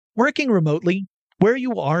Working remotely, where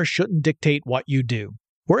you are shouldn't dictate what you do.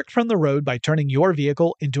 Work from the road by turning your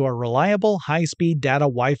vehicle into a reliable high-speed data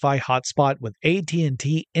Wi-Fi hotspot with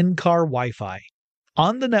AT&T in-car Wi-Fi.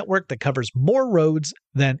 On the network that covers more roads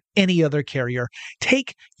than any other carrier,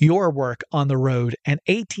 take your work on the road and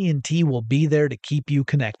AT&T will be there to keep you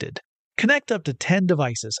connected. Connect up to 10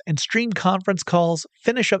 devices and stream conference calls,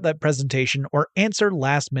 finish up that presentation, or answer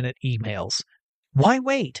last-minute emails. Why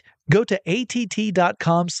wait? Go to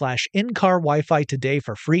att.com/in-car Wi-Fi today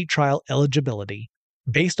for free trial eligibility.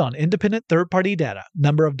 Based on independent third-party data,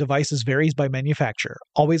 number of devices varies by manufacturer.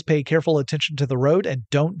 Always pay careful attention to the road and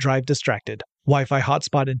don't drive distracted. Wi-Fi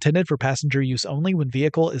hotspot intended for passenger use only when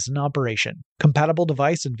vehicle is in operation. Compatible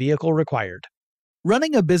device and vehicle required.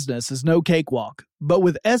 Running a business is no cakewalk, but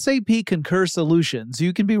with SAP Concur Solutions,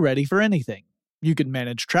 you can be ready for anything. You can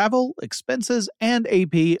manage travel, expenses, and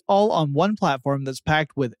AP all on one platform that's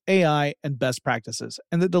packed with AI and best practices,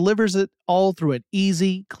 and that delivers it all through an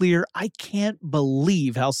easy, clear, I can't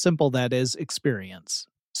believe how simple that is experience.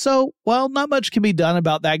 So, while not much can be done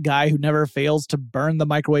about that guy who never fails to burn the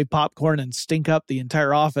microwave popcorn and stink up the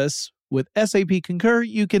entire office, with SAP Concur,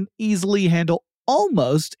 you can easily handle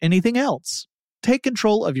almost anything else. Take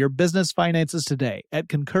control of your business finances today at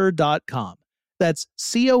Concur.com. That's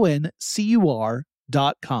CONCUR.com.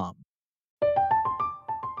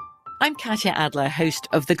 I'm Katya Adler, host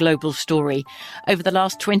of The Global Story. Over the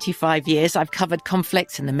last 25 years, I've covered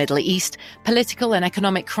conflicts in the Middle East, political and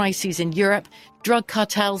economic crises in Europe, drug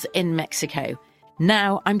cartels in Mexico.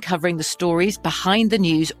 Now I'm covering the stories behind the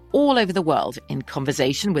news all over the world in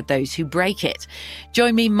conversation with those who break it.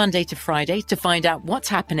 Join me Monday to Friday to find out what's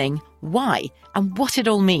happening, why, and what it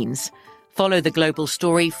all means. Follow The Global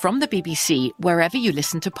Story from the BBC wherever you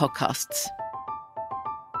listen to podcasts.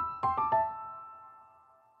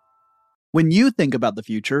 When you think about the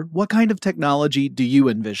future, what kind of technology do you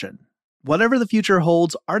envision? Whatever the future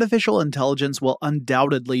holds, artificial intelligence will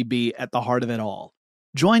undoubtedly be at the heart of it all.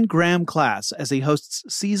 Join Graham Class as he hosts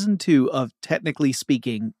Season 2 of Technically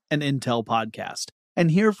Speaking, an Intel podcast,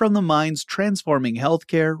 and hear from the minds transforming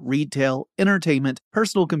healthcare, retail, entertainment,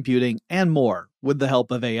 personal computing, and more with the help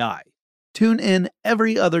of AI. Tune in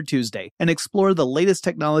every other Tuesday and explore the latest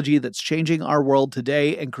technology that's changing our world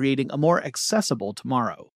today and creating a more accessible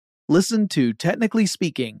tomorrow. Listen to Technically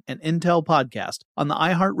Speaking, an Intel podcast on the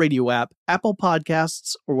iHeartRadio app, Apple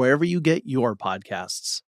Podcasts, or wherever you get your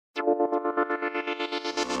podcasts.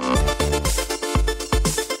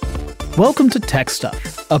 Welcome to Tech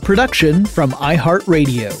Stuff, a production from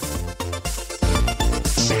iHeartRadio.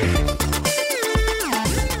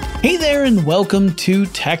 Hey there, and welcome to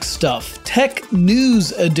Tech Stuff, Tech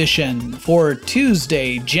News Edition for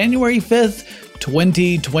Tuesday, January 5th,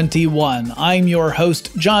 2021. I'm your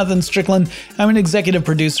host, Jonathan Strickland. I'm an executive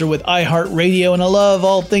producer with iHeartRadio, and I love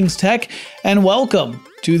all things tech. And welcome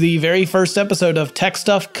to the very first episode of Tech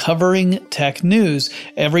Stuff covering tech news.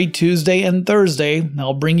 Every Tuesday and Thursday,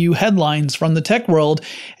 I'll bring you headlines from the tech world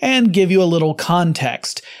and give you a little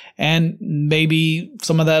context, and maybe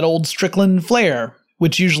some of that old Strickland flair,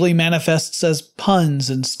 which usually manifests as puns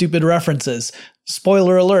and stupid references.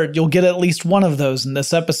 Spoiler alert, you'll get at least one of those in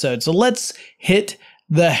this episode. So let's hit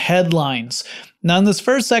the headlines. Now, in this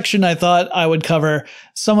first section, I thought I would cover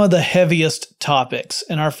some of the heaviest topics.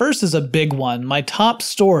 And our first is a big one. My top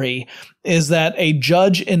story is that a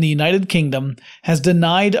judge in the United Kingdom has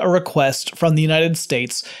denied a request from the United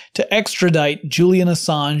States to extradite Julian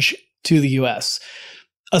Assange to the US.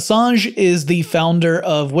 Assange is the founder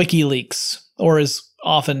of WikiLeaks, or is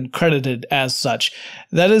often credited as such.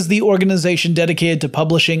 That is the organization dedicated to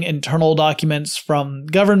publishing internal documents from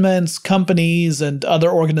governments, companies, and other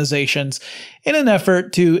organizations in an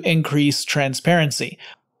effort to increase transparency.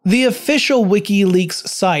 The official WikiLeaks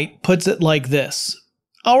site puts it like this: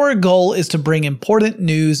 "Our goal is to bring important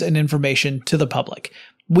news and information to the public.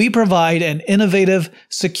 We provide an innovative,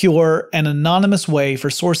 secure, and anonymous way for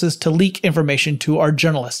sources to leak information to our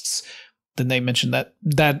journalists." Then they mention that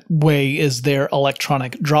that way is their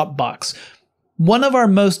electronic Dropbox. "One of our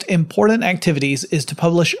most important activities is to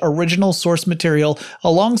publish original source material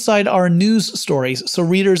alongside our news stories so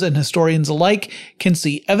readers and historians alike can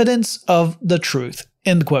see evidence of the truth."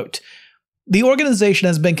 End quote. The organization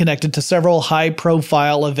has been connected to several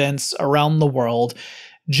high-profile events around the world,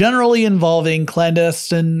 generally involving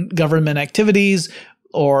clandestine government activities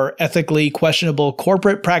or ethically questionable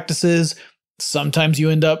corporate practices. Sometimes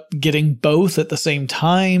you end up getting both at the same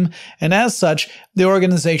time, and as such, the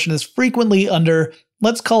organization is frequently under,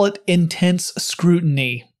 let's call it, intense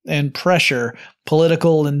scrutiny and pressure,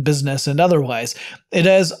 political and business and otherwise. It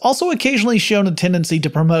has also occasionally shown a tendency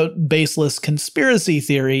to promote baseless conspiracy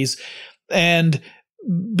theories, and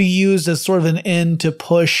be used as sort of an end to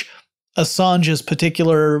push Assange's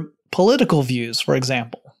particular political views, for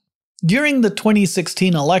example. During the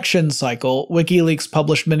 2016 election cycle, WikiLeaks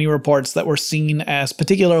published many reports that were seen as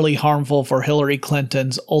particularly harmful for Hillary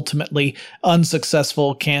Clinton's ultimately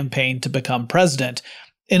unsuccessful campaign to become president.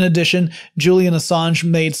 In addition, Julian Assange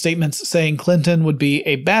made statements saying Clinton would be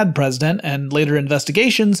a bad president, and later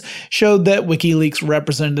investigations showed that WikiLeaks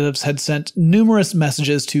representatives had sent numerous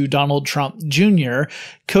messages to Donald Trump Jr.,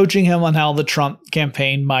 coaching him on how the Trump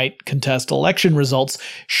campaign might contest election results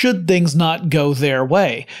should things not go their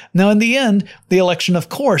way. Now, in the end, the election, of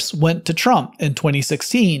course, went to Trump in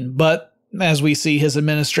 2016, but as we see his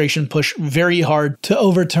administration push very hard to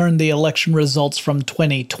overturn the election results from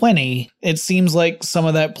 2020, it seems like some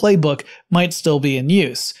of that playbook might still be in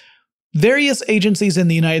use. Various agencies in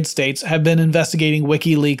the United States have been investigating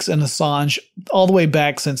WikiLeaks and Assange all the way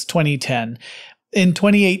back since 2010. In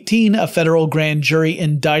 2018, a federal grand jury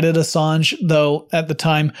indicted Assange, though at the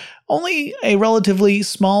time, only a relatively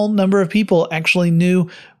small number of people actually knew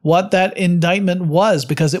what that indictment was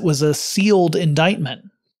because it was a sealed indictment.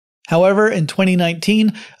 However, in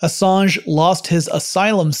 2019, Assange lost his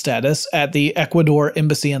asylum status at the Ecuador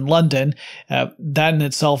embassy in London. That in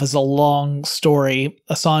itself is a long story.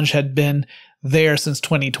 Assange had been there since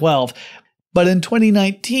 2012. But in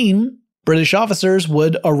 2019, British officers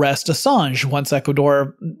would arrest Assange once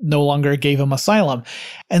Ecuador no longer gave him asylum.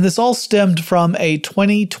 And this all stemmed from a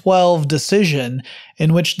 2012 decision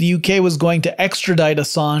in which the UK was going to extradite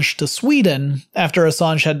Assange to Sweden after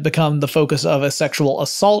Assange had become the focus of a sexual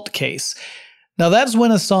assault case. Now that's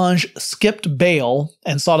when Assange skipped bail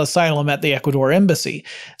and sought asylum at the Ecuador embassy.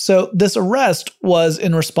 So this arrest was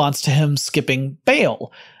in response to him skipping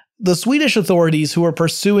bail. The Swedish authorities who were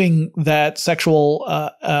pursuing that sexual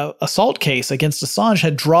assault case against Assange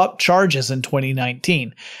had dropped charges in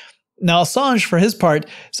 2019. Now, Assange, for his part,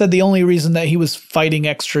 said the only reason that he was fighting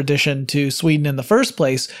extradition to Sweden in the first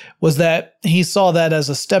place was that he saw that as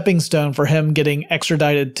a stepping stone for him getting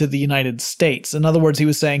extradited to the United States. In other words, he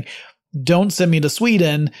was saying, don't send me to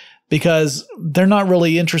Sweden because they're not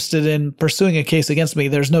really interested in pursuing a case against me.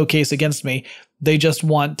 There's no case against me. They just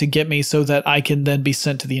want to get me so that I can then be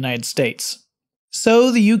sent to the United States.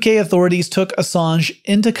 So the UK authorities took Assange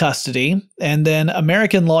into custody, and then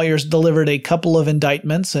American lawyers delivered a couple of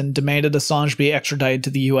indictments and demanded Assange be extradited to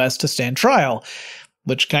the US to stand trial,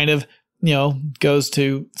 which kind of, goes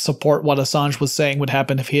to support what Assange was saying would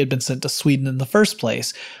happen if he had been sent to Sweden in the first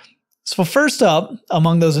place. So first up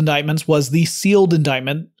among those indictments was the sealed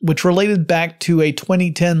indictment, which related back to a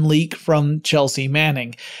 2010 leak from Chelsea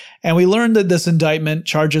Manning. And we learned that this indictment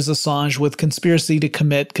charges Assange with conspiracy to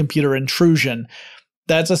commit computer intrusion.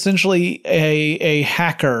 That's essentially a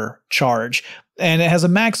hacker charge, and it has a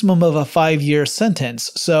maximum of a 5-year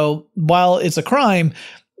sentence. So while it's a crime,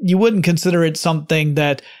 you wouldn't consider it something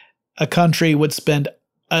that a country would spend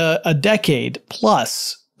a decade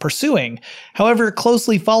plus pursuing. However,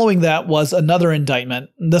 closely following that was another indictment,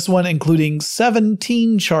 this one including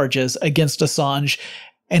 17 charges against Assange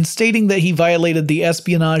and stating that he violated the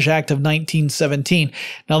Espionage Act of 1917.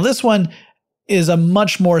 Now, this one is a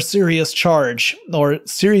much more serious charge, or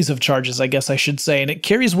series of charges, I guess I should say, and it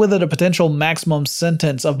carries with it a potential maximum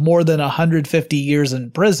sentence of more than 150 years in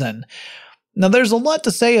prison. Now, there's a lot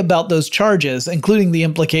to say about those charges, including the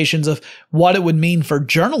implications of what it would mean for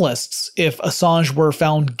journalists if Assange were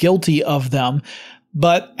found guilty of them.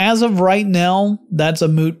 But as of right now, that's a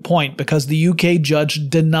moot point because the UK judge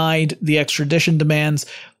denied the extradition demands.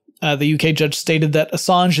 The UK judge stated that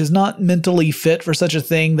Assange is not mentally fit for such a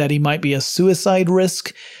thing, that he might be a suicide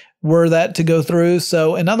risk were that to go through.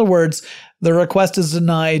 So, in other words, the request is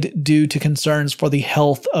denied due to concerns for the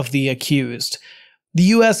health of the accused. The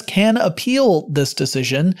US can appeal this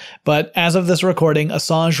decision, but as of this recording,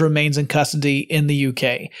 Assange remains in custody in the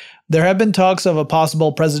UK. There have been talks of a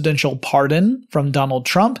possible presidential pardon from Donald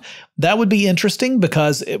Trump. That would be interesting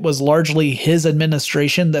because it was largely his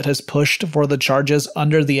administration that has pushed for the charges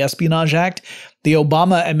under the Espionage Act. The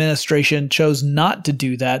Obama administration chose not to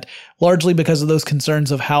do that, largely because of those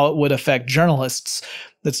concerns of how it would affect journalists.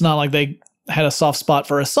 It's not like they had a soft spot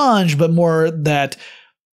for Assange, but more that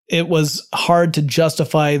it was hard to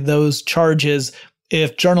justify those charges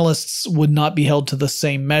if journalists would not be held to the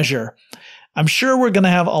same measure. I'm sure we're going to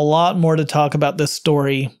have a lot more to talk about this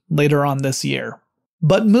story later on this year.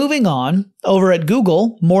 But moving on, over at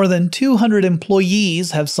Google, more than 200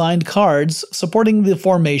 employees have signed cards supporting the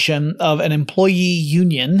formation of an employee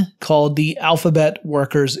union called the Alphabet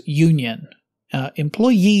Workers Union.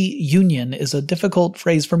 Employee union is a difficult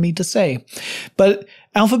phrase for me to say. But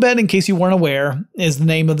Alphabet, in case you weren't aware, is the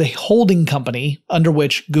name of the holding company under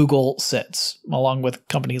which Google sits, along with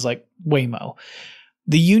companies like Waymo.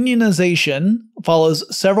 The unionization follows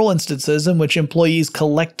several instances in which employees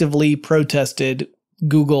collectively protested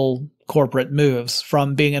Google corporate moves,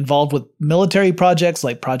 from being involved with military projects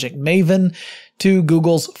like Project Maven to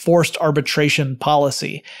Google's forced arbitration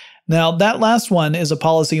policy. Now, that last one is a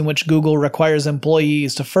policy in which Google requires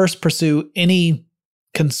employees to first pursue any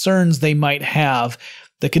concerns they might have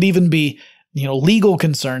that could even be, legal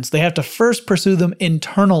concerns. They have to first pursue them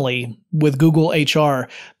internally with Google HR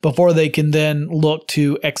before they can then look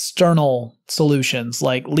to external solutions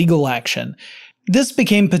like legal action. This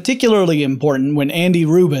became particularly important when Andy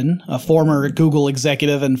Rubin, a former Google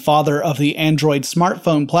executive and father of the Android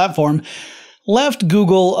smartphone platform, left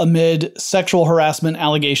Google amid sexual harassment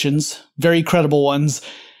allegations, very credible ones,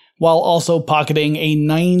 while also pocketing a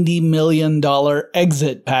 $90 million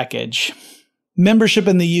exit package. Membership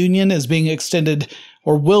in the union is being extended,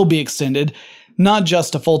 or will be extended, not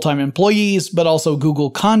just to full-time employees, but also Google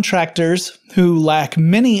contractors who lack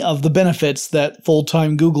many of the benefits that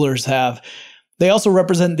full-time Googlers have. They also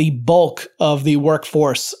represent the bulk of the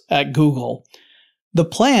workforce at Google. The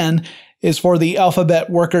plan is for the Alphabet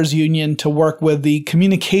Workers Union to work with the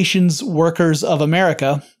Communications Workers of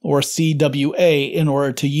America, or CWA, in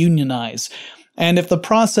order to unionize. And if the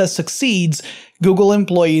process succeeds, Google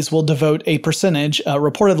employees will devote a percentage,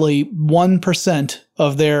 reportedly 1%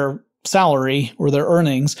 of their salary or their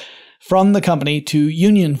earnings, from the company to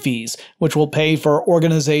union fees, which will pay for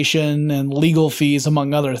organization and legal fees,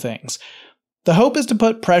 among other things. The hope is to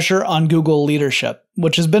put pressure on Google leadership,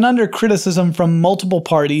 which has been under criticism from multiple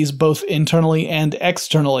parties, both internally and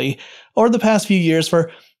externally, over the past few years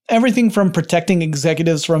for everything from protecting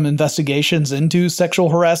executives from investigations into sexual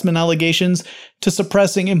harassment allegations to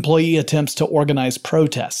suppressing employee attempts to organize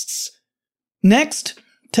protests. Next,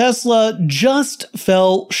 Tesla just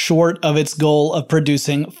fell short of its goal of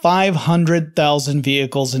producing 500,000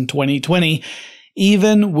 vehicles in 2020,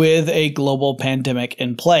 even with a global pandemic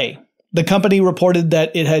in play. The company reported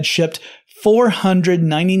that it had shipped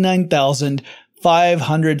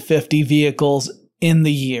 499,550 vehicles in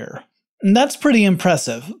the year. And that's pretty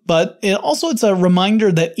impressive, but it's a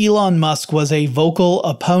reminder that Elon Musk was a vocal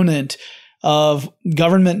opponent of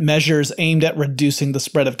government measures aimed at reducing the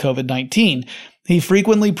spread of COVID-19. He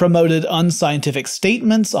frequently promoted unscientific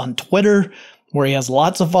statements on Twitter, where he has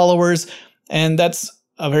lots of followers, and that's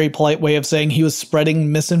a very polite way of saying he was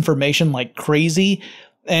spreading misinformation like crazy.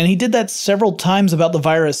 And he did that several times about the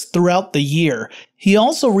virus throughout the year. He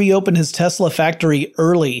also reopened his Tesla factory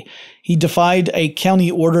early. He defied a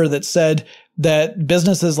county order that said that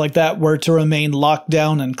businesses like that were to remain locked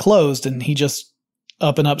down and closed, and he just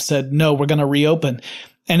up and up said, no, we're going to reopen.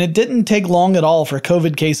 And it didn't take long at all for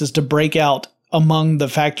COVID cases to break out among the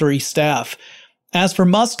factory staff. As for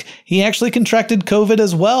Musk, he actually contracted COVID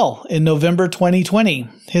as well in November 2020.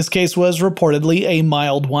 His case was reportedly a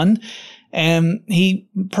mild one, and he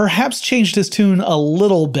perhaps changed his tune a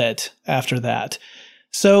little bit after that.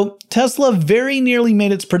 So Tesla very nearly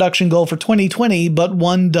made its production goal for 2020, but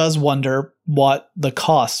one does wonder what the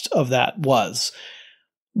cost of that was.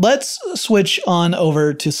 Let's switch on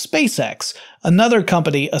over to SpaceX, another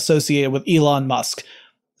company associated with Elon Musk.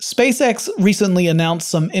 SpaceX recently announced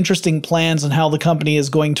some interesting plans on how the company is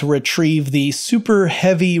going to retrieve the super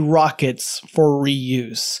heavy rockets for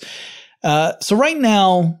reuse. So right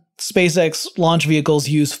now, SpaceX launch vehicles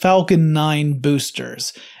use Falcon 9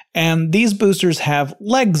 boosters, and these boosters have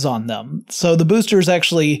legs on them. So the boosters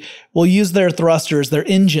actually will use their thrusters, their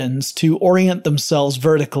engines, to orient themselves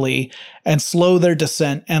vertically and slow their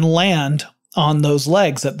descent and land on those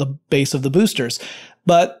legs at the base of the boosters.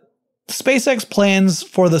 But SpaceX plans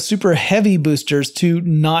for the super heavy boosters to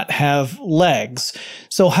not have legs.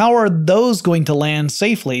 So how are those going to land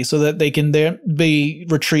safely so that they can be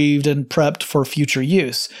retrieved and prepped for future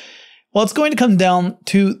use? Well, it's going to come down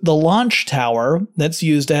to the launch tower that's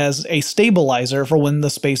used as a stabilizer for when the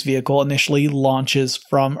space vehicle initially launches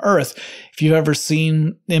from Earth. If you've ever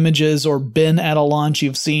seen images or been at a launch,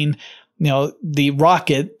 you've seen, the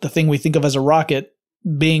rocket, the thing we think of as a rocket,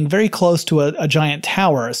 being very close to a giant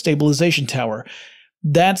tower, a stabilization tower.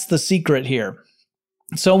 That's the secret here.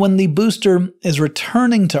 So when the booster is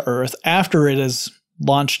returning to Earth after it has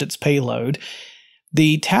launched its payload,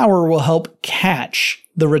 the tower will help catch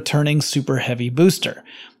the returning super heavy booster.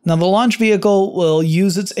 Now, the launch vehicle will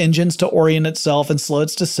use its engines to orient itself and slow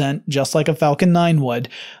its descent, just like a Falcon 9 would.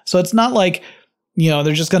 So it's not like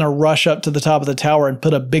they're just going to rush up to the top of the tower and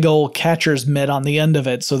put a big old catcher's mitt on the end of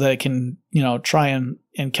it so that it can, try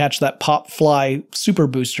and catch that pop fly super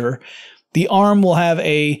booster. The arm will have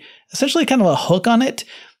essentially kind of a hook on it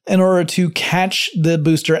in order to catch the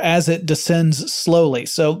booster as it descends slowly.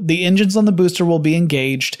 So the engines on the booster will be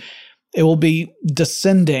engaged. It will be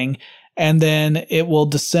descending, and then it will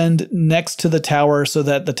descend next to the tower so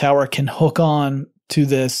that the tower can hook on to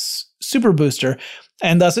this super booster.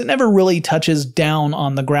 And thus it never really touches down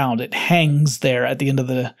on the ground. It hangs there at the end of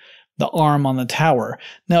the arm on the tower.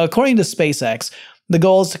 Now, according to SpaceX, the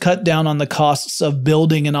goal is to cut down on the costs of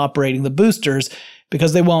building and operating the boosters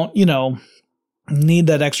because they won't, need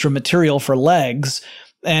that extra material for legs.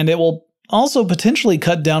 And it will also potentially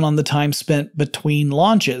cut down on the time spent between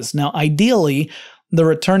launches. Now, ideally, the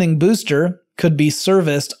returning booster could be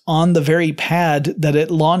serviced on the very pad that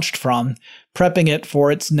it launched from, prepping it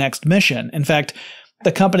for its next mission. In fact,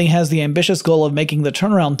 the company has the ambitious goal of making the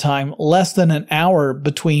turnaround time less than an hour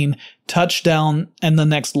between touchdown and the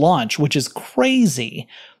next launch, which is crazy.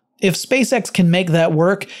 If SpaceX can make that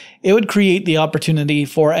work, it would create the opportunity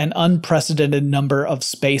for an unprecedented number of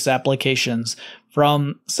space applications,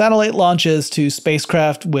 from satellite launches to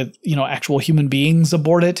spacecraft with, actual human beings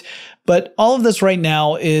aboard it. But all of this right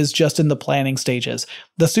now is just in the planning stages.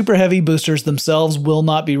 The Super Heavy boosters themselves will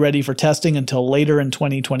not be ready for testing until later in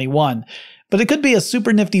 2021. But it could be a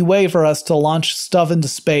super nifty way for us to launch stuff into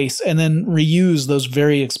space and then reuse those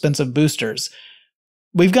very expensive boosters.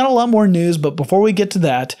 We've got a lot more news, but before we get to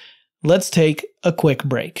that, let's take a quick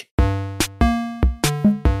break.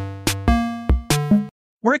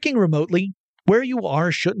 Working remotely, where you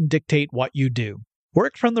are shouldn't dictate what you do.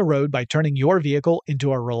 Work from the road by turning your vehicle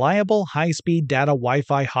into a reliable high-speed data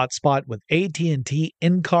Wi-Fi hotspot with AT&T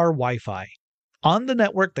in-car Wi-Fi. On the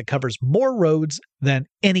network that covers more roads than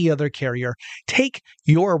any other carrier, take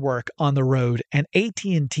your work on the road and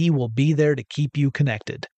AT&T will be there to keep you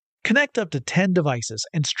connected. Connect up to 10 devices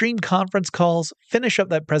and stream conference calls, finish up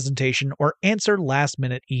that presentation, or answer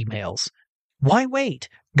last-minute emails. Why wait?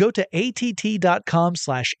 Go to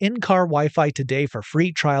att.com/in-car Wi-Fi today for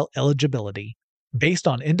free trial eligibility. Based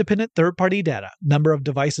on independent third-party data, number of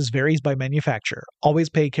devices varies by manufacturer. Always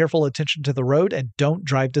pay careful attention to the road and don't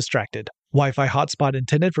drive distracted. Wi-Fi hotspot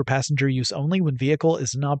intended for passenger use only when vehicle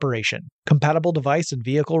is in operation. Compatible device and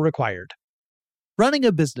vehicle required. Running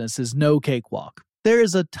a business is no cakewalk. There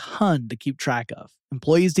is a ton to keep track of.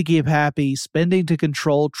 Employees to keep happy, spending to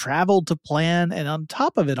control, travel to plan, and on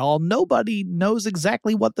top of it all, nobody knows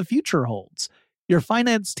exactly what the future holds. Your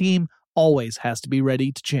finance team always has to be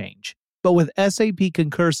ready to change. But with SAP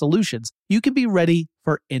Concur Solutions, you can be ready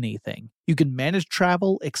for anything. You can manage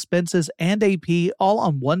travel, expenses, and AP all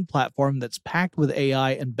on one platform that's packed with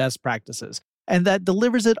AI and best practices, and that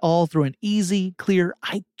delivers it all through an easy, clear,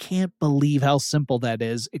 I can't believe how simple that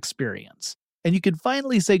is experience. And you can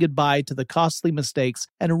finally say goodbye to the costly mistakes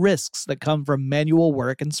and risks that come from manual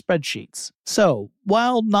work and spreadsheets. So,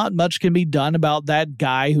 while not much can be done about that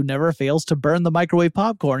guy who never fails to burn the microwave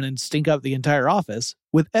popcorn and stink up the entire office,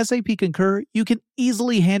 with SAP Concur, you can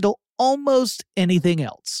easily handle almost anything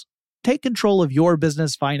else. Take control of your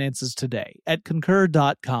business finances today at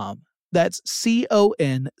concur.com. That's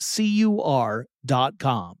CONCUR.com.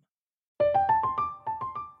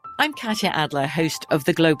 I'm Katya Adler, host of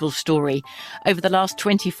The Global Story. Over the last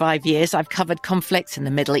 25 years, I've covered conflicts in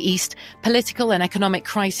the Middle East, political and economic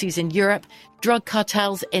crises in Europe, drug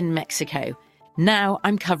cartels in Mexico. Now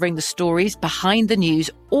I'm covering the stories behind the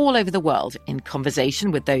news all over the world in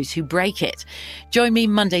conversation with those who break it. Join me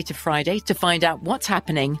Monday to Friday to find out what's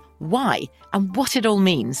happening, why, and what it all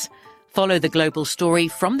means. Follow The Global Story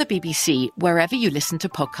from the BBC wherever you listen to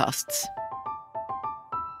podcasts.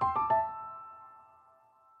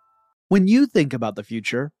 When you think about the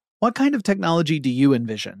future, what kind of technology do you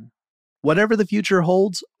envision? Whatever the future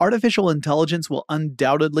holds, artificial intelligence will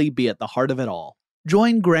undoubtedly be at the heart of it all.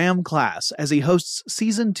 Join Graham Class as he hosts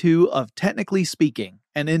Season 2 of Technically Speaking,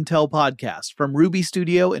 an Intel podcast from Ruby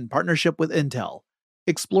Studio in partnership with Intel.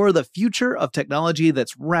 Explore the future of technology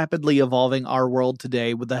that's rapidly evolving our world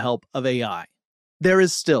today with the help of AI. There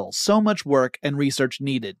is still so much work and research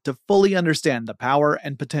needed to fully understand the power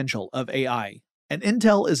and potential of AI. And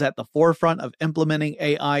Intel is at the forefront of implementing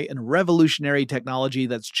AI in revolutionary technology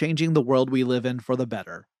that's changing the world we live in for the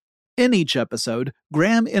better. In each episode,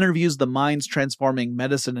 Graham interviews the minds transforming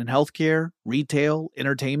medicine and healthcare, retail,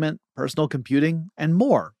 entertainment, personal computing, and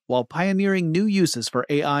more, while pioneering new uses for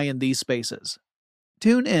AI in these spaces.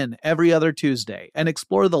 Tune in every other Tuesday and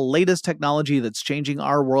explore the latest technology that's changing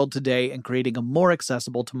our world today and creating a more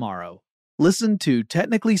accessible tomorrow. Listen to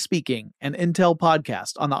Technically Speaking, an Intel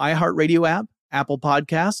podcast on the iHeartRadio app, Apple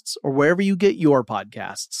Podcasts, or wherever you get your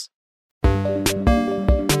podcasts.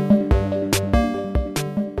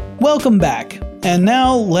 Welcome back. And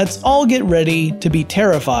now let's all get ready to be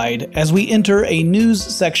terrified as we enter a news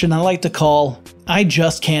section I like to call I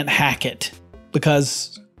Just Can't Hack It.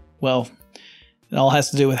 Because, well, it all has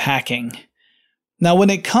to do with hacking. Now, when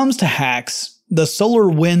it comes to hacks, the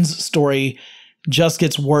SolarWinds story just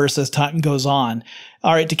gets worse as time goes on.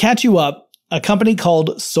 All right, to catch you up, a company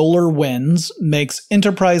called SolarWinds makes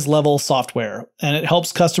enterprise-level software, and it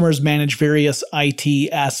helps customers manage various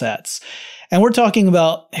IT assets. And we're talking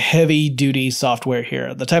about heavy-duty software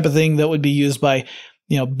here, the type of thing that would be used by,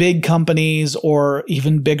 big companies or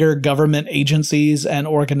even bigger government agencies and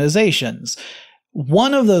organizations.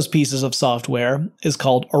 One of those pieces of software is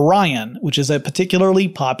called Orion, which is a particularly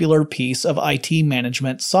popular piece of IT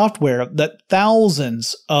management software that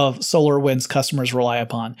thousands of SolarWinds customers rely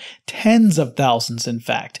upon. Tens of thousands, in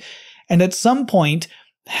fact. And at some point,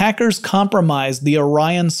 hackers compromised the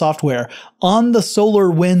Orion software on the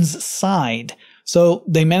SolarWinds side. So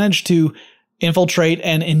they managed to infiltrate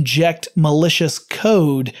and inject malicious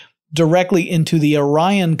code directly into the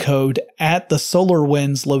Orion code at the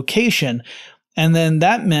SolarWinds location. And then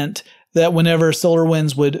that meant that whenever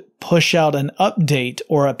SolarWinds would push out an update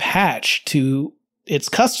or a patch to its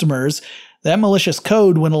customers, that malicious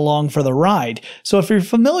code went along for the ride. So if you're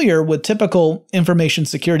familiar with typical information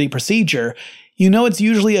security procedure, you know it's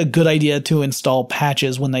usually a good idea to install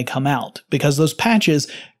patches when they come out, because those patches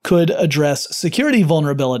could address security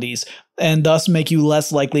vulnerabilities and thus make you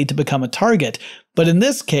less likely to become a target. But in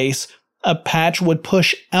this case, a patch would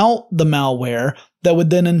push out the malware that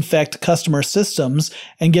would then infect customer systems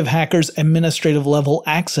and give hackers administrative level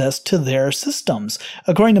access to their systems.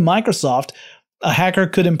 According to Microsoft, a hacker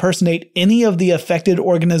could impersonate any of the affected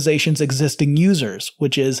organization's existing users,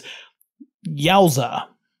 which is yowza.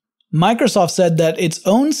 Microsoft said that its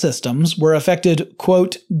own systems were affected,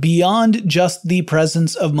 quote, beyond just the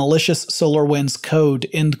presence of malicious SolarWinds code,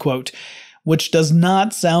 end quote, which does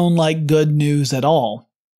not sound like good news at all.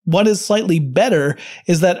 What is slightly better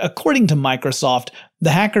is that according to Microsoft, the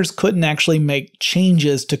hackers couldn't actually make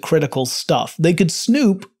changes to critical stuff. They could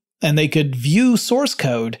snoop and they could view source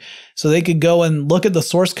code. So they could go and look at the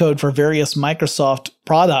source code for various Microsoft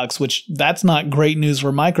products, which that's not great news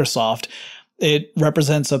for Microsoft. It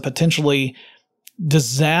represents a potentially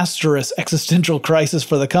disastrous existential crisis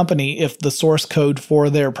for the company if the source code for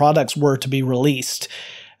their products were to be released.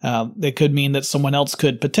 It could mean that someone else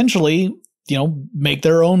could potentially make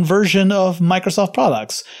their own version of Microsoft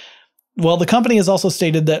products. Well, the company has also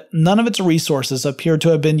stated that none of its resources appear to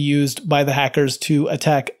have been used by the hackers to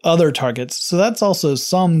attack other targets, so that's also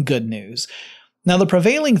some good news. Now, the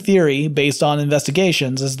prevailing theory, based on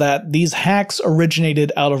investigations, is that these hacks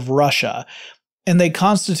originated out of Russia, and they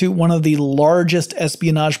constitute one of the largest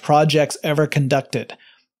espionage projects ever conducted.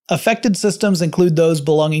 Affected systems include those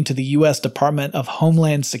belonging to the U.S. Department of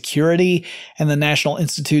Homeland Security and the National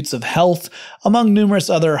Institutes of Health, among numerous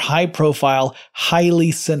other high-profile,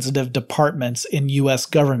 highly sensitive departments in U.S.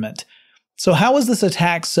 government. So how was this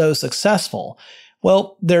attack so successful?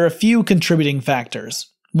 Well, there are a few contributing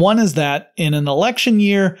factors. One is that in an election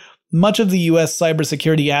year, much of the U.S.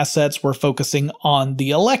 cybersecurity assets were focusing on the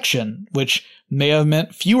election, which may have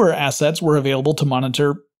meant fewer assets were available to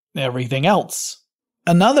monitor everything else.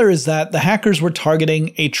 Another is that the hackers were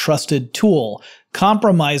targeting a trusted tool,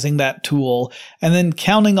 compromising that tool, and then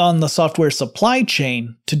counting on the software supply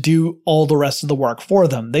chain to do all the rest of the work for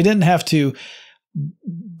them. They didn't have to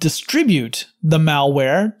distribute the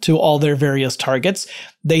malware to all their various targets.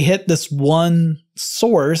 They hit this one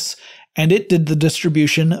source and it did the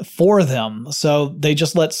distribution for them. So they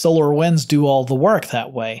just let SolarWinds do all the work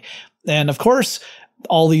that way. And of course,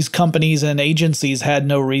 all these companies and agencies had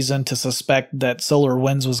no reason to suspect that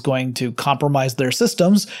SolarWinds was going to compromise their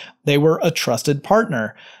systems. They were a trusted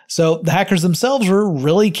partner. So the hackers themselves were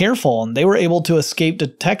really careful, and they were able to escape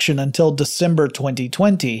detection until December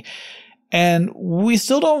 2020. And we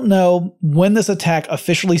still don't know when this attack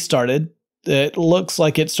officially started. It looks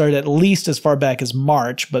like it started at least as far back as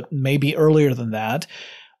March, but maybe earlier than that.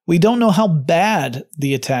 We don't know how bad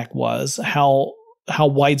the attack was, how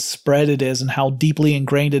widespread it is, and how deeply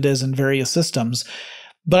ingrained it is in various systems.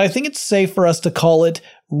 But I think it's safe for us to call it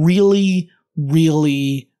really,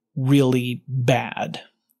 really, really bad.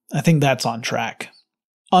 I think that's on track.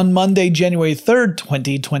 On Monday, January 3rd,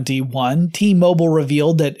 2021, T-Mobile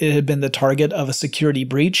revealed that it had been the target of a security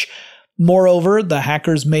breach. Moreover, the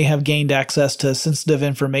hackers may have gained access to sensitive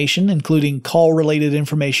information, including call-related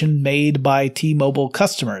information made by T-Mobile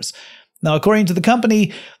customers. Now, according to the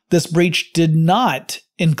company, this breach did not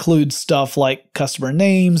include stuff like customer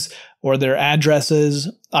names, or their addresses,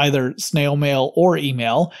 either snail mail or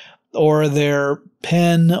email, or their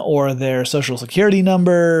PIN or their social security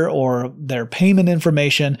number or their payment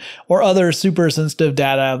information or other super sensitive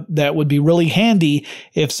data that would be really handy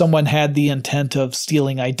if someone had the intent of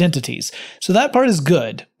stealing identities. So that part is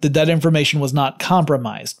good, that information was not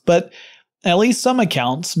compromised. But at least some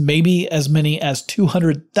accounts, maybe as many as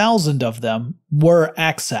 200,000 of them, were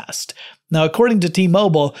accessed. Now, according to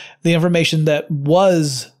T-Mobile, the information that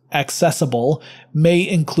was accessible may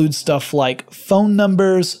include stuff like phone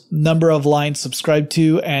numbers, number of lines subscribed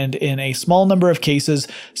to, and in a small number of cases,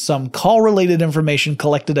 some call-related information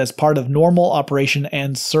collected as part of normal operation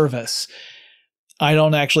and service. I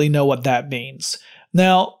don't actually know what that means.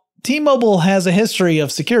 Now, T-Mobile has a history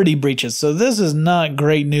of security breaches, so this is not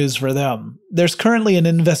great news for them. There's currently an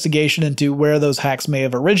investigation into where those hacks may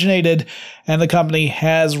have originated, and the company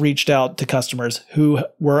has reached out to customers who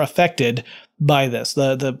were affected by this,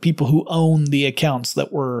 the people who own the accounts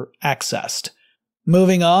that were accessed.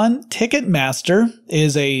 Moving on, Ticketmaster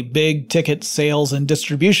is a big ticket sales and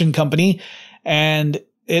distribution company, and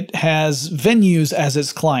it has venues as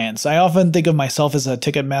its clients. I often think of myself as a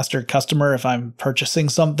Ticketmaster customer if I'm purchasing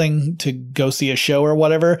something to go see a show or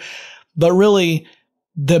whatever. But really,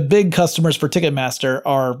 the big customers for Ticketmaster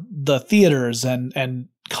are the theaters and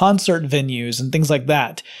concert venues and things like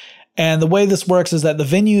that. And the way this works is that the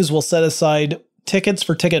venues will set aside tickets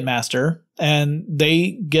for Ticketmaster, and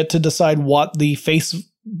they get to decide what the face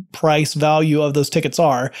price value of those tickets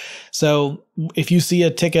are. So if you see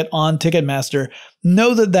a ticket on Ticketmaster,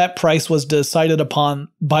 know that that price was decided upon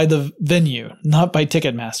by the venue, not by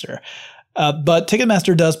Ticketmaster. But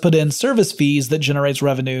Ticketmaster does put in service fees that generates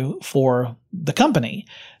revenue for the company.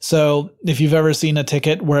 So if you've ever seen a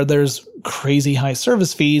ticket where there's crazy high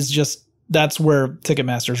service fees, just that's where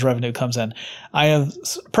Ticketmaster's revenue comes in. I have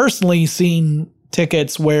personally seen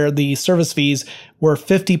tickets where the service fees were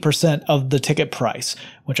 50% of the ticket price,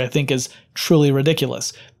 which I think is truly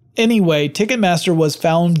ridiculous. Anyway, Ticketmaster was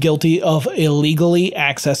found guilty of illegally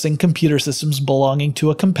accessing computer systems belonging to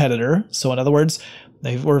a competitor. So in other words,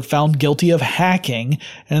 they were found guilty of hacking.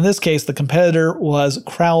 And in this case, the competitor was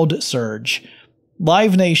CrowdSurge.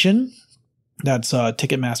 Live Nation, that's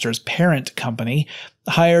Ticketmaster's parent company,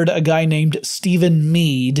 hired a guy named Stephen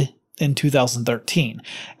Mead in 2013.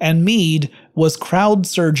 And Mead was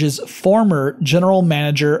CrowdSurge's former general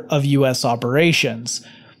manager of U.S. operations.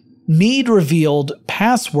 Mead revealed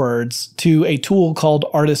passwords to a tool called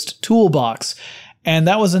Artist Toolbox, and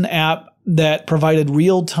that was an app that provided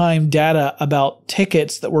real-time data about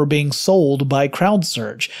tickets that were being sold by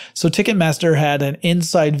CrowdSurge. So Ticketmaster had an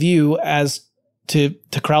inside view as to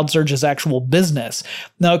CrowdSurge's actual business.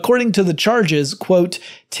 Now, according to the charges, quote,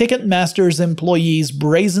 Ticketmaster's employees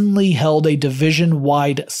brazenly held a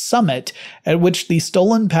division-wide summit at which the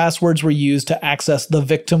stolen passwords were used to access the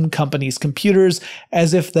victim company's computers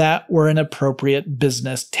as if that were an appropriate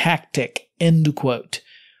business tactic, end quote.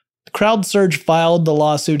 CrowdSurge filed the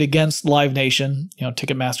lawsuit against Live Nation,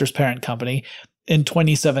 Ticketmaster's parent company, in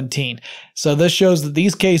 2017. So this shows that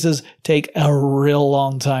these cases take a real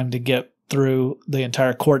long time to get through the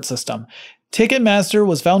entire court system. Ticketmaster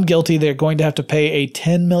was found guilty. They're going to have to pay a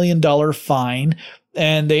 $10 million fine,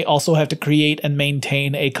 and they also have to create and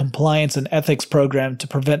maintain a compliance and ethics program to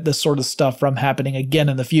prevent this sort of stuff from happening again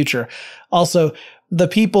in the future. Also, the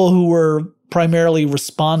people who were primarily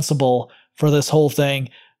responsible for this whole thing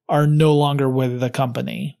are no longer with the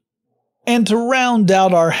company. And to round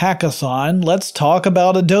out our hackathon, let's talk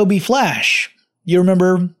about Adobe Flash. You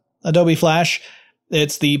remember Adobe Flash?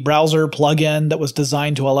 It's the browser plugin that was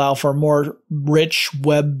designed to allow for more rich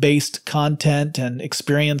web-based content and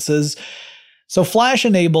experiences. So Flash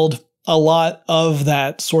enabled a lot of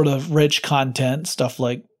that sort of rich content, stuff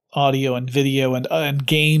like audio and video and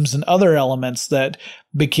games and other elements that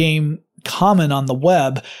became common on the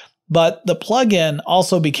web. But the plugin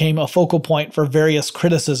also became a focal point for various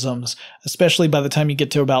criticisms, especially by the time you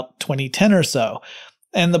get to about 2010 or so.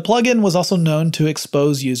 And the plugin was also known to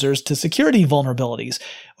expose users to security vulnerabilities,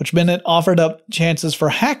 which meant it offered up chances for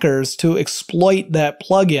hackers to exploit that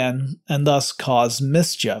plugin and thus cause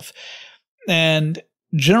mischief. And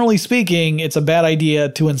generally speaking, it's a bad idea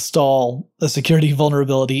to install a security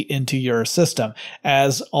vulnerability into your system,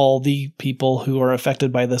 as all the people who are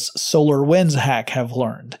affected by this SolarWinds hack have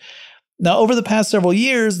learned. Now, over the past several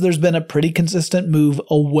years, there's been a pretty consistent move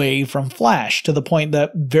away from Flash to the point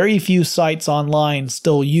that very few sites online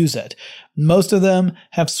still use it. Most of them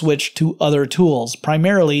have switched to other tools,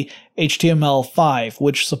 primarily HTML5,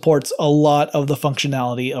 which supports a lot of the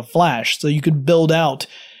functionality of Flash. So you could build out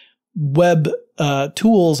web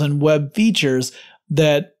tools and web features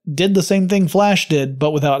that did the same thing Flash did,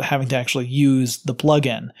 but without having to actually use the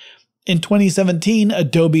plugin. In 2017,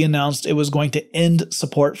 Adobe announced it was going to end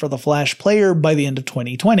support for the Flash Player by the end of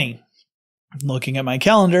 2020. Looking at my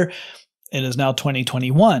calendar, it is now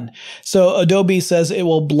 2021. So Adobe says it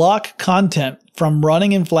will block content from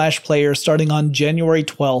running in Flash Player starting on January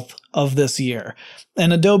 12th of this year.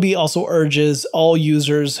 And Adobe also urges all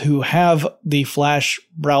users who have the Flash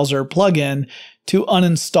browser plugin to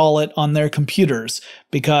uninstall it on their computers,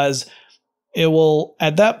 because it will,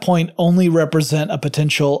 at that point, only represent a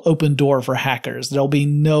potential open door for hackers. There'll be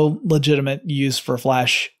no legitimate use for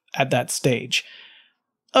Flash at that stage.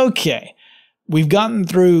 Okay. We've gotten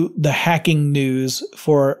through the hacking news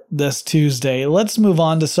for this Tuesday. Let's move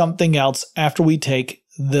on to something else after we take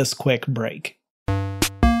this quick break.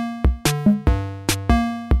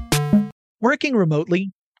 Working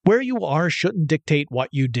remotely, where you are shouldn't dictate what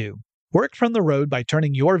you do. Work from the road by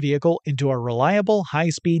turning your vehicle into a reliable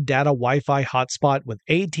high-speed data Wi-Fi hotspot with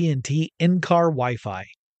AT&T in-car Wi-Fi.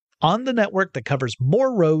 On the network that covers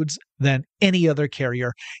more roads than any other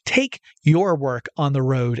carrier, take your work on the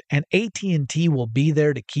road and AT&T will be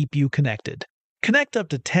there to keep you connected. Connect up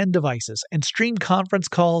to 10 devices and stream conference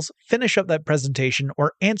calls, finish up that presentation,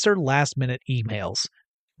 or answer last-minute emails.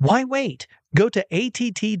 Why wait? Go to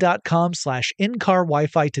att.com/in-car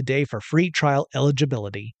Wi-Fi today for free trial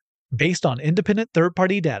eligibility. Based on independent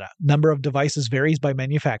third-party data, number of devices varies by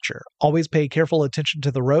manufacturer. Always pay careful attention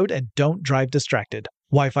to the road and don't drive distracted.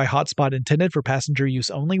 Wi-Fi hotspot intended for passenger use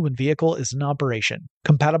only when vehicle is in operation.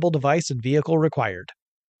 Compatible device and vehicle required.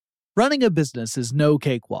 Running a business is no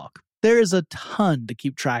cakewalk. There is a ton to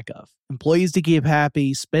keep track of. Employees to keep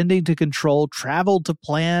happy, spending to control, travel to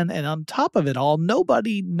plan, and on top of it all,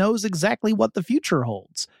 nobody knows exactly what the future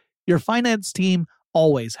holds. Your finance team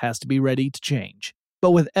always has to be ready to change.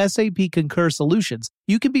 But with SAP Concur Solutions,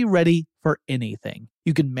 you can be ready for anything.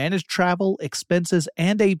 You can manage travel, expenses,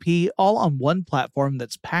 and AP all on one platform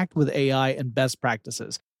that's packed with AI and best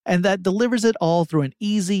practices, and that delivers it all through an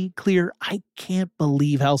easy, clear, I can't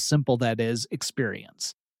believe how simple that is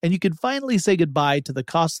experience. And you can finally say goodbye to the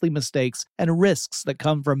costly mistakes and risks that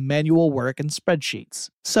come from manual work and spreadsheets.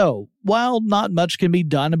 So, while not much can be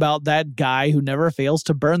done about that guy who never fails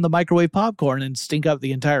to burn the microwave popcorn and stink up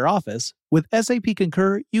the entire office, with SAP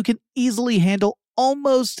Concur, you can easily handle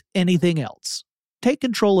almost anything else. Take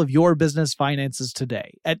control of your business finances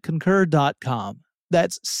today at Concur.com.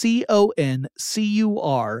 That's CONCUR.com.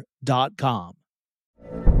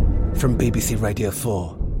 From BBC Radio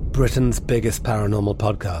 4, Britain's biggest paranormal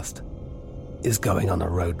podcast is going on a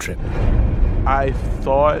road trip. I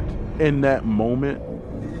thought in that moment,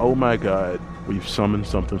 oh my God, we've summoned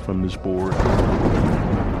something from this board.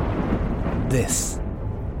 This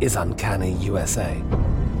is Uncanny USA.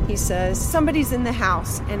 He says, somebody's in the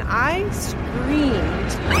house, and I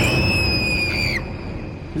screamed.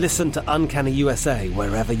 Listen to Uncanny USA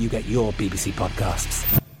wherever you get your BBC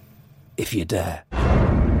podcasts, if you dare.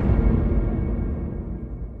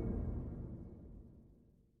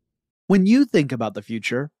 When you think about the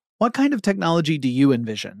future, what kind of technology do you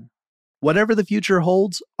envision? Whatever the future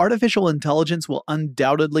holds, artificial intelligence will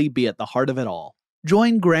undoubtedly be at the heart of it all.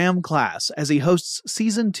 Join Graham Class as he hosts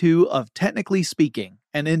Season 2 of Technically Speaking,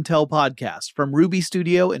 an Intel podcast from Ruby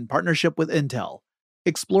Studio in partnership with Intel.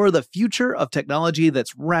 Explore the future of technology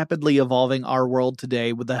that's rapidly evolving our world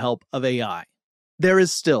today with the help of AI. There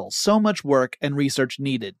is still so much work and research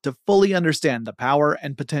needed to fully understand the power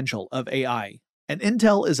and potential of AI. And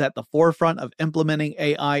Intel is at the forefront of implementing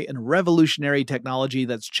AI in revolutionary technology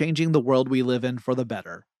that's changing the world we live in for the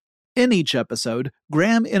better. In each episode,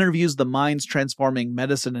 Graham interviews the minds transforming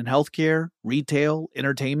medicine and healthcare, retail,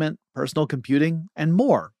 entertainment, personal computing, and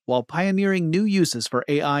more, while pioneering new uses for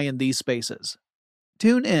AI in these spaces.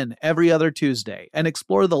 Tune in every other Tuesday and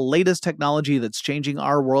explore the latest technology that's changing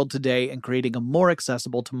our world today and creating a more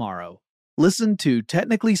accessible tomorrow. Listen to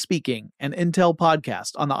Technically Speaking, an Intel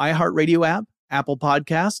podcast on the iHeartRadio app, Apple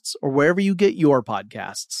Podcasts, or wherever you get your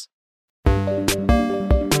podcasts.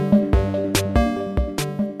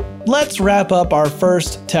 Let's wrap up our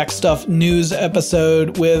first Tech Stuff news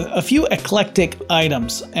episode with a few eclectic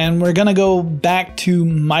items, and we're going to go back to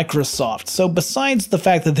Microsoft. So besides the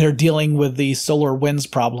fact that they're dealing with the SolarWinds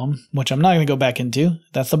problem, which I'm not going to go back into,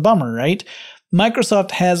 that's a bummer, right?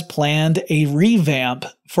 Microsoft has planned a revamp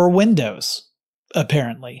for Windows,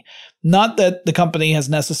 apparently. Not that the company has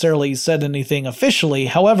necessarily said anything officially.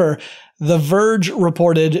 However, The Verge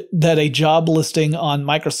reported that a job listing on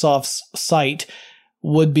Microsoft's site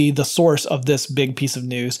would be the source of this big piece of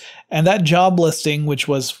news. And that job listing, which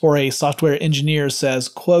was for a software engineer, says,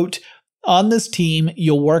 quote, On this team,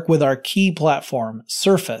 you'll work with our key platform,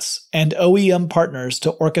 Surface, and OEM partners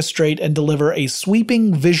to orchestrate and deliver a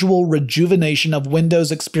sweeping visual rejuvenation of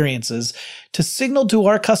Windows experiences to signal to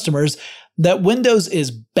our customers that Windows is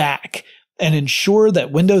back and ensure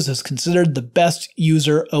that Windows is considered the best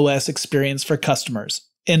user OS experience for customers.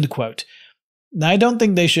 End quote. Now, I don't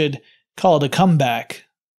think they should call it a comeback.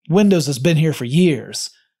 Windows has been here for years,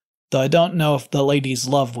 though I don't know if the ladies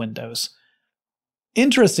love Windows.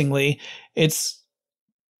 Interestingly, it's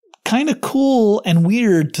kind of cool and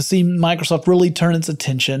weird to see Microsoft really turn its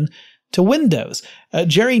attention to Windows.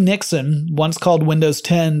 Jerry Nixon once called Windows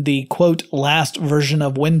 10 the, quote, last version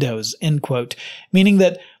of Windows, end quote, meaning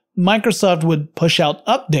that Microsoft would push out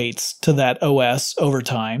updates to that OS over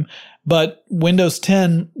time, but Windows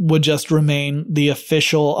 10 would just remain the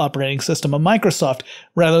official operating system of Microsoft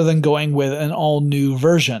rather than going with an all-new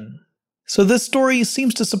version. So this story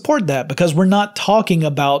seems to support that because we're not talking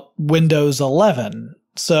about Windows 11.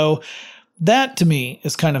 So that to me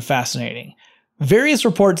is kind of fascinating. Various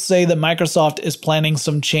reports say that Microsoft is planning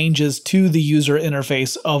some changes to the user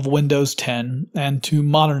interface of Windows 10 and to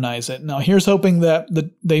modernize it. Now, here's hoping that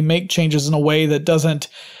they make changes in a way that doesn't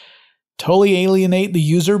totally alienate the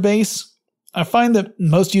user base. I find that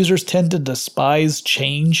most users tend to despise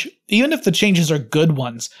change, even if the changes are good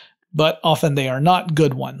ones, but often they are not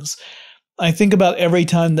good ones. I think about every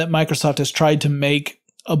time that Microsoft has tried to make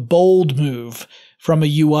a bold move from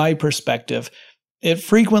a UI perspective. It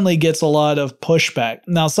frequently gets a lot of pushback.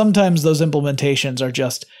 Now, sometimes those implementations are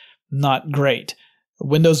just not great.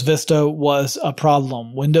 Windows Vista was a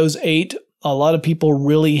problem. Windows 8, a lot of people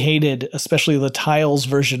really hated, especially the Tiles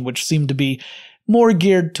version, which seemed to be more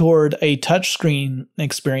geared toward a touchscreen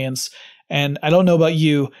experience. And I don't know about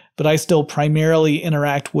you, but I still primarily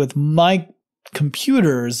interact with my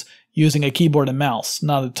computers using a keyboard and mouse,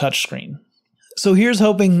 not a touchscreen. So here's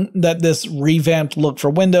hoping that this revamped look for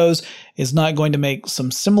Windows is not going to make some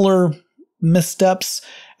similar missteps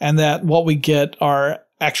and that what we get are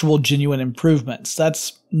actual genuine improvements.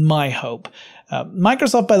 That's my hope.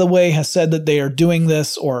 Microsoft, by the way, has said that they are doing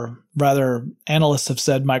this, or rather analysts have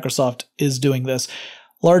said Microsoft is doing this,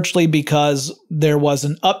 largely because there was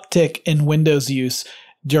an uptick in Windows use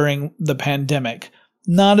during the pandemic.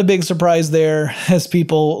 Not a big surprise there, as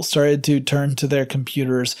people started to turn to their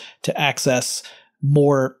computers to access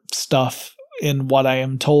more stuff in what I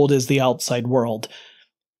am told is the outside world.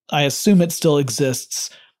 I assume it still exists.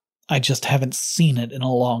 I just haven't seen it in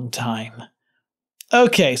a long time.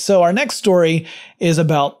 Okay, so our next story is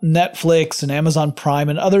about Netflix and Amazon Prime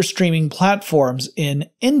and other streaming platforms in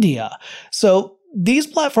India. So these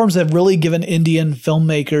platforms have really given Indian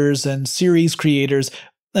filmmakers and series creators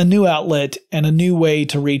a new outlet and a new way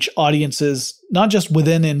to reach audiences, not just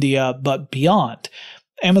within India, but beyond.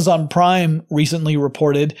 Amazon Prime recently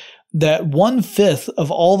reported that 1/5 of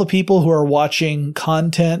all the people who are watching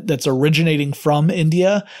content that's originating from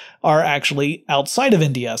India are actually outside of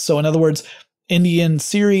India. So in other words, Indian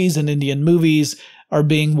series and Indian movies are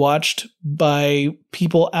being watched by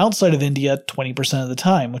people outside of India 20% of the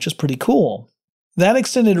time, which is pretty cool. That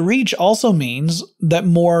extended reach also means that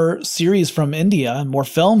more series from India and more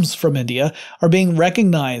films from India are being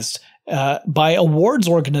recognized by awards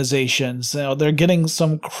organizations. They're getting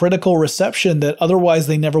some critical reception that otherwise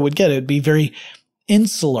they never would get. It would be very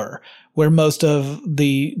insular, where most of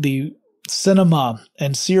the cinema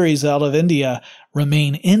and series out of India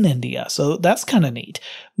remain in India. So that's kind of neat.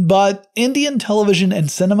 But Indian television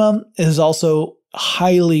and cinema is also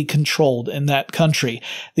highly controlled in that country.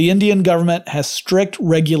 The Indian government has strict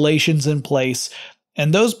regulations in place,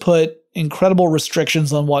 and those put incredible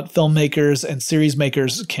restrictions on what filmmakers and series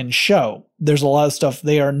makers can show. There's a lot of stuff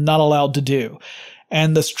they are not allowed to do.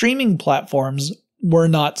 And the streaming platforms were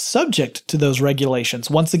not subject to those regulations.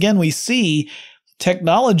 Once again, we see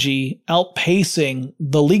technology outpacing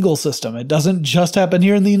the legal system. It doesn't just happen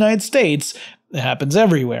here in the United States. It happens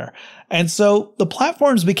everywhere. And so the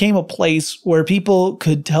platforms became a place where people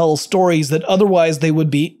could tell stories that otherwise they would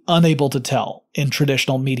be unable to tell in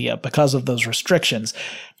traditional media because of those restrictions.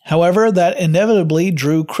 However, that inevitably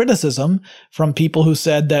drew criticism from people who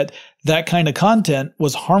said that that kind of content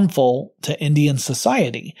was harmful to Indian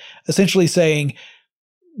society, essentially saying,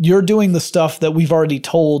 you're doing the stuff that we've already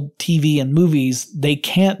told TV and movies they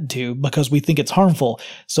can't do because we think it's harmful,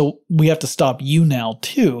 so we have to stop you now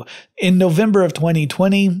too. In November of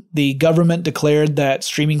 2020, the government declared that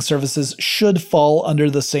streaming services should fall under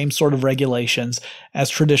the same sort of regulations as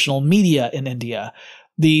traditional media in India.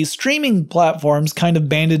 The streaming platforms kind of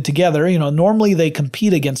banded together. Normally they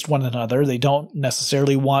compete against one another. They don't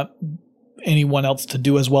necessarily want anyone else to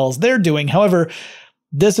do as well as they're doing. However,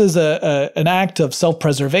 This is an act of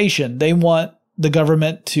self-preservation. They want the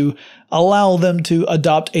government to allow them to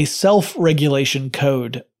adopt a self-regulation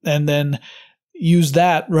code and then use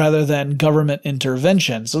that rather than government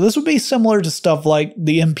intervention. So this would be similar to stuff like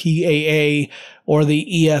the MPAA or the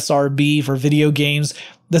ESRB for video games.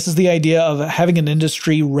 This is the idea of having an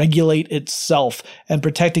industry regulate itself and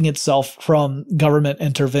protecting itself from government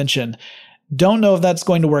intervention. Don't know if that's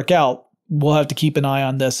going to work out. We'll have to keep an eye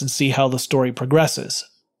on this and see how the story progresses.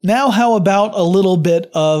 Now, how about a little bit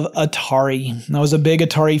of Atari? I was a big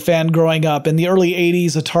Atari fan growing up. In the early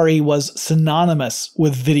 80s, Atari was synonymous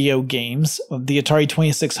with video games. The Atari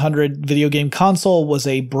 2600 video game console was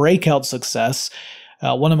a breakout success.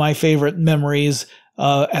 One of my favorite memories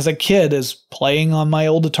as a kid is playing on my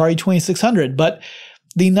old Atari 2600. But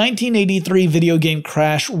the 1983 video game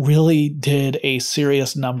crash really did a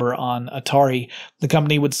serious number on Atari. The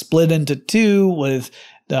company would split into two with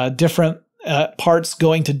different parts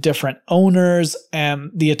going to different owners, and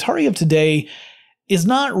the Atari of today is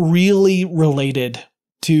not really related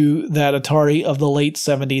to that Atari of the late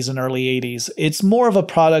 70s and early 80s. It's more of a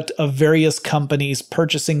product of various companies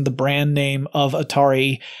purchasing the brand name of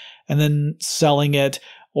Atari and then selling it,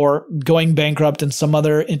 or going bankrupt and some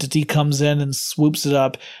other entity comes in and swoops it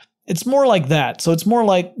up. It's more like that. So it's more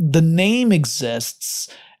like the name exists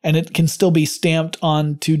and it can still be stamped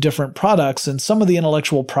on two different products, and some of the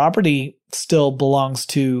intellectual property still belongs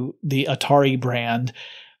to the Atari brand,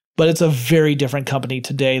 but it's a very different company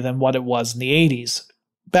today than what it was in the 80s.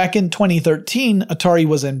 Back in 2013, Atari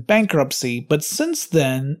was in bankruptcy, but since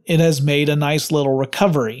then, it has made a nice little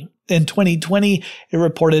recovery. In 2020, it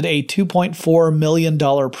reported a $2.4 million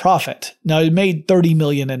profit. Now, it made $30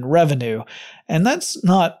 million in revenue, and that's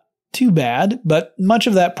not too bad, but much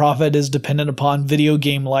of that profit is dependent upon video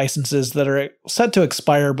game licenses that are set to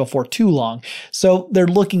expire before too long. So they're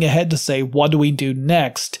looking ahead to say, what do we do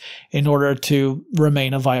next in order to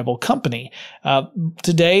remain a viable company?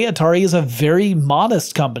 Today, Atari is a very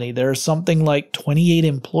modest company. There's something like 28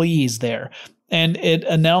 employees there. And it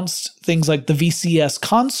announced things like the VCS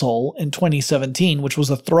console in 2017, which was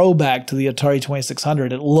a throwback to the Atari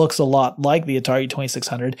 2600. It looks a lot like the Atari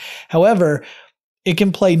 2600. However, it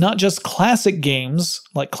can play not just classic games,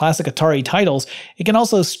 like classic Atari titles, it can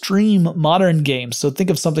also stream modern games. So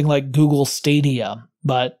think of something like Google Stadia,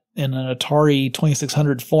 but in an Atari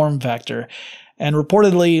 2600 form factor. And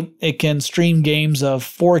reportedly, it can stream games of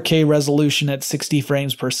 4K resolution at 60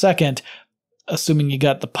 frames per second, assuming you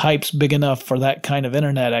got the pipes big enough for that kind of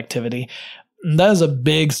internet activity. And that is a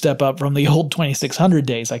big step up from the old 2600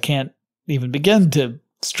 days. I can't even begin to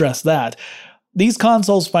stress that. These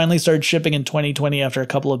consoles finally started shipping in 2020 after a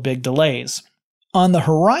couple of big delays. On the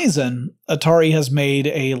horizon, Atari has made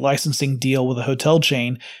a licensing deal with a hotel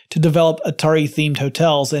chain to develop Atari-themed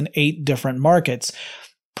hotels in 8 different markets.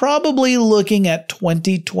 Probably looking at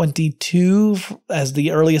 2022 as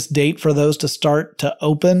the earliest date for those to start to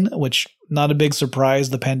open, which, not a big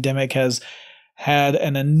surprise, the pandemic has had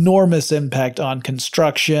an enormous impact on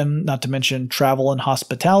construction, not to mention travel and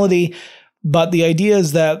hospitality. But the idea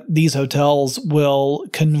is that these hotels will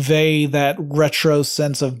convey that retro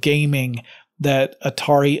sense of gaming that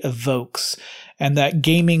Atari evokes, and that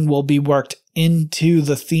gaming will be worked into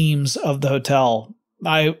the themes of the hotel.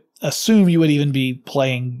 I assume you would even be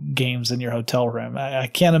playing games in your hotel room. I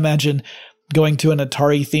can't imagine going to an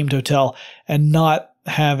Atari-themed hotel and not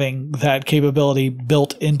having that capability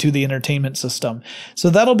built into the entertainment system. So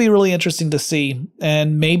that'll be really interesting to see,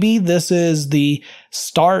 and maybe this is the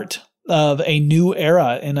start of a new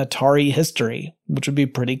era in Atari history, which would be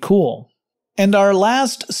pretty cool. And our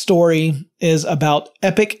last story is about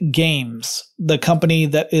Epic Games, the company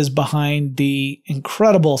that is behind the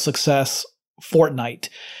incredible success Fortnite.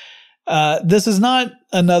 This is not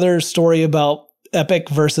another story about Epic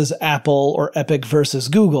versus Apple or Epic versus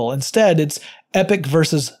Google. Instead, it's Epic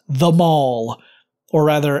versus the mall, or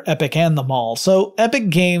rather Epic and the mall. So Epic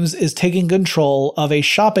Games is taking control of a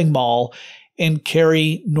shopping mall in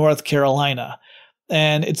Cary, North Carolina.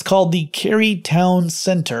 And it's called the Cary Town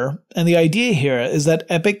Center. And the idea here is that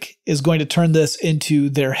Epic is going to turn this into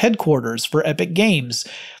their headquarters for Epic Games.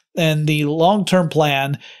 And the long-term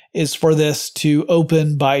plan is for this to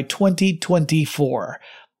open by 2024.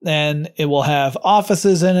 And it will have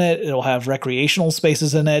offices in it. It'll have recreational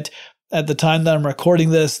spaces in it. At the time that I'm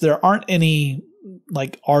recording this, there aren't any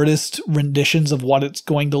artist renditions of what it's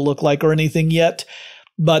going to look like or anything yet.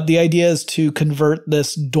 But the idea is to convert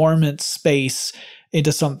this dormant space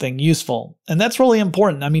into something useful. And that's really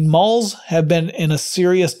important. I mean, malls have been in a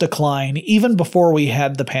serious decline even before we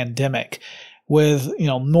had the pandemic. with,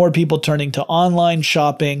 more people turning to online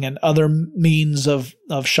shopping and other means of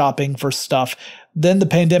shopping for stuff. Then the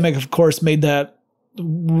pandemic, of course, made that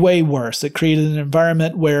way worse. It created an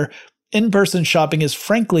environment where in-person shopping is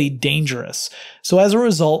frankly dangerous. So as a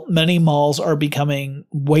result, many malls are becoming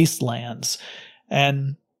wastelands,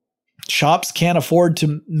 and shops can't afford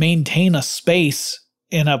to maintain a space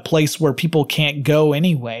in a place where people can't go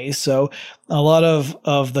anyway. So a lot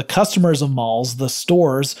of the customers of malls, the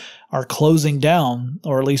stores, are closing down,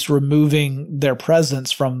 or at least removing their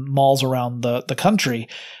presence from malls around the country.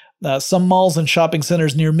 Some malls and shopping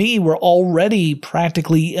centers near me were already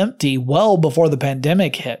practically empty well before the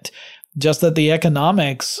pandemic hit. Just that the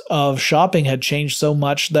economics of shopping had changed so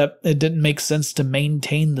much that it didn't make sense to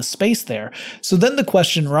maintain the space there. So then the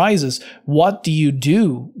question rises, what do you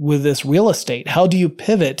do with this real estate? How do you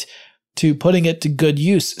pivot to putting it to good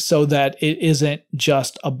use so that it isn't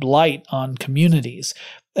just a blight on communities?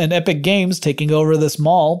 And Epic Games taking over this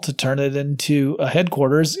mall to turn it into a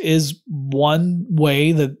headquarters is one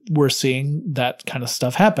way that we're seeing that kind of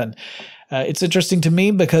stuff happen. It's interesting to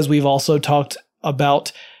me because we've also talked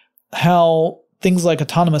about how things like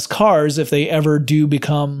autonomous cars, if they ever do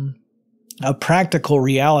become a practical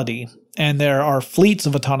reality, and there are fleets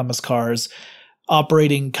of autonomous cars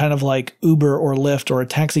operating kind of like Uber or Lyft or a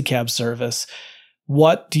taxi cab service,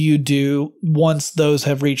 what do you do once those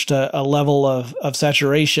have reached a level of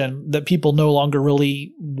saturation that people no longer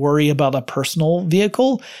really worry about a personal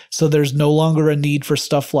vehicle? So there's no longer a need for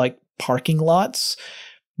stuff like parking lots.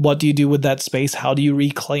 What do you do with that space? How do you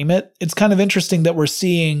reclaim it? It's kind of interesting that we're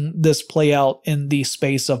seeing this play out in the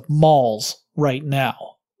space of malls right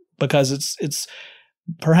now, because it's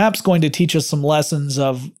perhaps going to teach us some lessons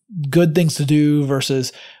of good things to do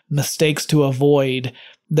versus mistakes to avoid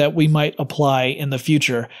that we might apply in the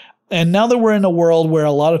future. And now that we're in a world where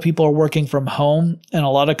a lot of people are working from home and a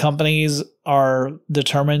lot of companies are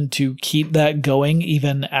determined to keep that going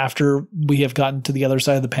even after we have gotten to the other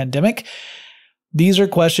side of the pandemic, these are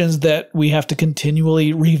questions that we have to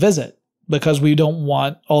continually revisit because we don't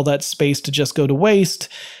want all that space to just go to waste.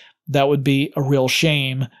 That would be a real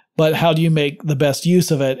shame. But how do you make the best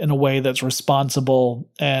use of it in a way that's responsible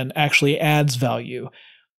and actually adds value?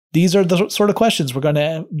 These are the sort of questions we're going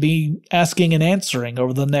to be asking and answering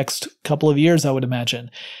over the next couple of years, I would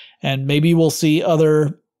imagine. And maybe we'll see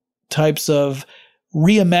other types of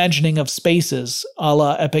reimagining of spaces, a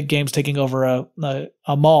la Epic Games taking over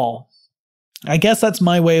a mall. I guess that's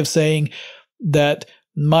my way of saying that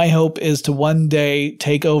my hope is to one day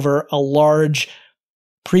take over a large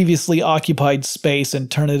previously occupied space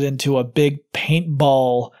and turn it into a big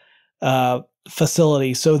paintball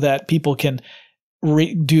facility so that people can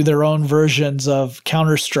do their own versions of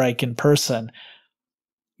Counter-Strike in person,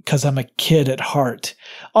 because I'm a kid at heart.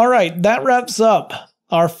 All right, that wraps up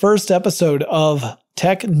our first episode of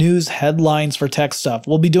Tech News Headlines for Tech Stuff.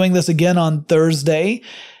 We'll be doing this again on Thursday.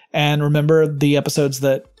 And remember, the episodes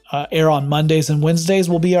that air on Mondays and Wednesdays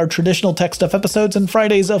will be our traditional Tech Stuff episodes, and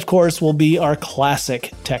Fridays, of course, will be our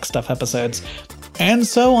classic Tech Stuff episodes. And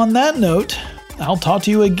so on that note, I'll talk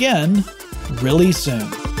to you again really soon.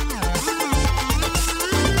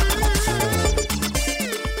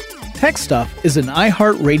 Tech Stuff is an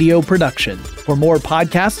iHeartRadio production. For more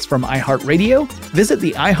podcasts from iHeartRadio, visit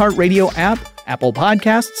the iHeartRadio app, Apple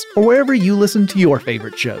Podcasts, or wherever you listen to your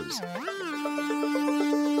favorite shows.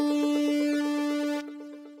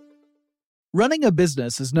 Running a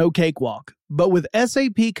business is no cakewalk, but with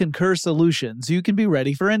SAP Concur Solutions, you can be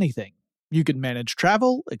ready for anything. You can manage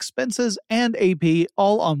travel, expenses, and AP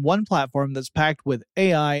all on one platform that's packed with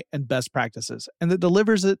AI and best practices, and that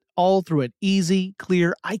delivers it all through an easy,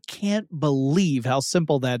 clear, I can't believe how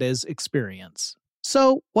simple that is experience.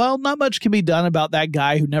 So, while not much can be done about that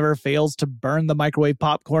guy who never fails to burn the microwave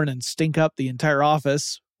popcorn and stink up the entire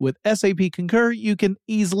office, with SAP Concur, you can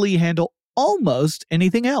easily handle almost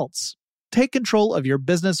anything else. Take control of your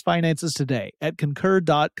business finances today at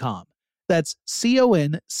Concur.com. That's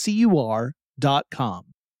CONCUR.com.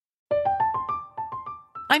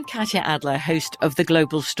 I'm Katya Adler, host of The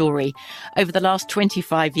Global Story. Over the last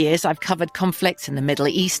 25 years, I've covered conflicts in the Middle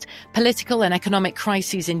East, political and economic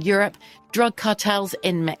crises in Europe, drug cartels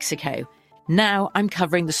in Mexico. Now I'm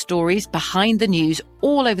covering the stories behind the news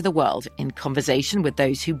all over the world in conversation with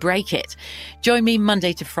those who break it. Join me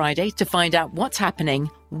Monday to Friday to find out what's happening,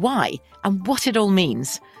 why, and what it all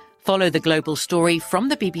means. Follow The Global Story from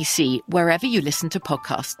the BBC wherever you listen to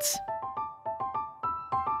podcasts.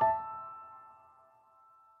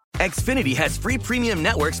 Xfinity has free premium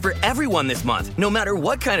networks for everyone this month, no matter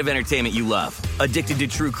what kind of entertainment you love. Addicted to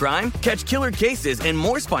true crime? Catch killer cases and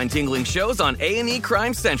more spine-tingling shows on A&E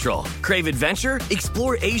Crime Central. Crave adventure?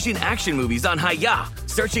 Explore Asian action movies on Hi-Ya.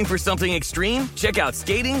 Searching for something extreme? Check out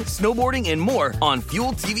skating, snowboarding, and more on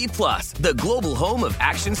Fuel TV Plus, the global home of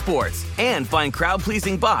action sports. And find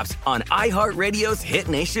crowd-pleasing bops on iHeartRadio's Hit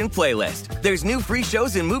Nation playlist. There's new free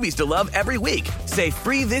shows and movies to love every week. Say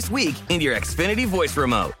free this week in your Xfinity voice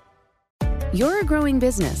remote. You're a growing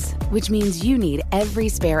business, which means you need every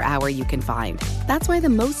spare hour you can find. That's why the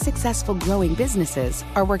most successful growing businesses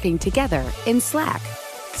are working together in Slack.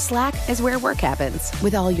 Slack is where work happens,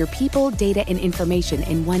 with all your people, data, and information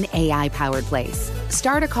in one AI-powered place.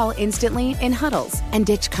 Start a call instantly in huddles and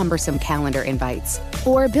ditch cumbersome calendar invites.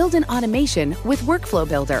 Or build an automation with Workflow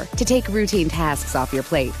Builder to take routine tasks off your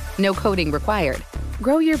plate. No coding required.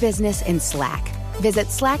 Grow your business in Slack. Visit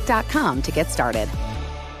slack.com to get started.